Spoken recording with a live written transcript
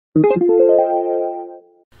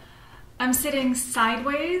I'm sitting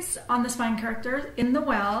sideways on the Spine Corrector in the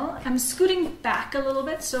well. I'm scooting back a little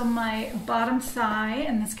bit so my bottom thigh,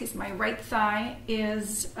 in this case my right thigh,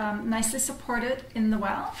 is nicely supported in the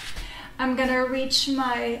well. I'm gonna reach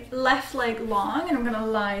my left leg long and I'm gonna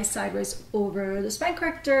lie sideways over the Spine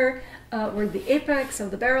Corrector or the apex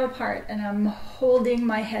of the barrel part, and I'm holding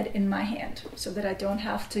my head in my hand so that I don't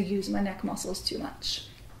have to use my neck muscles too much.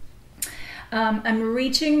 I'm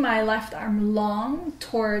reaching my left arm long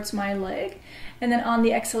towards my leg, and then on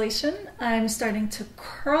the exhalation I'm starting to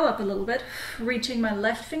curl up a little bit, reaching my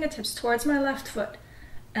left fingertips towards my left foot,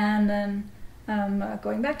 and then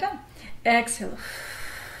going back down. Exhale,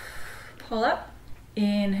 pull up,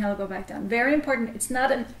 inhale, go back down. Very important, it's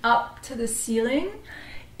not an up to the ceiling,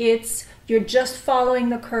 you're just following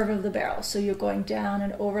the curve of the barrel. So you're going down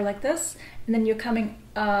and over like this, and then you're coming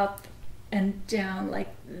up and down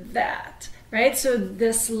like that. Right, so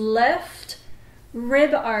this left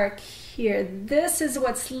rib arc here, this is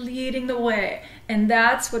what's leading the way, and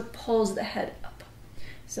that's what pulls the head up.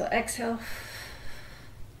 So exhale,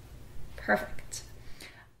 perfect.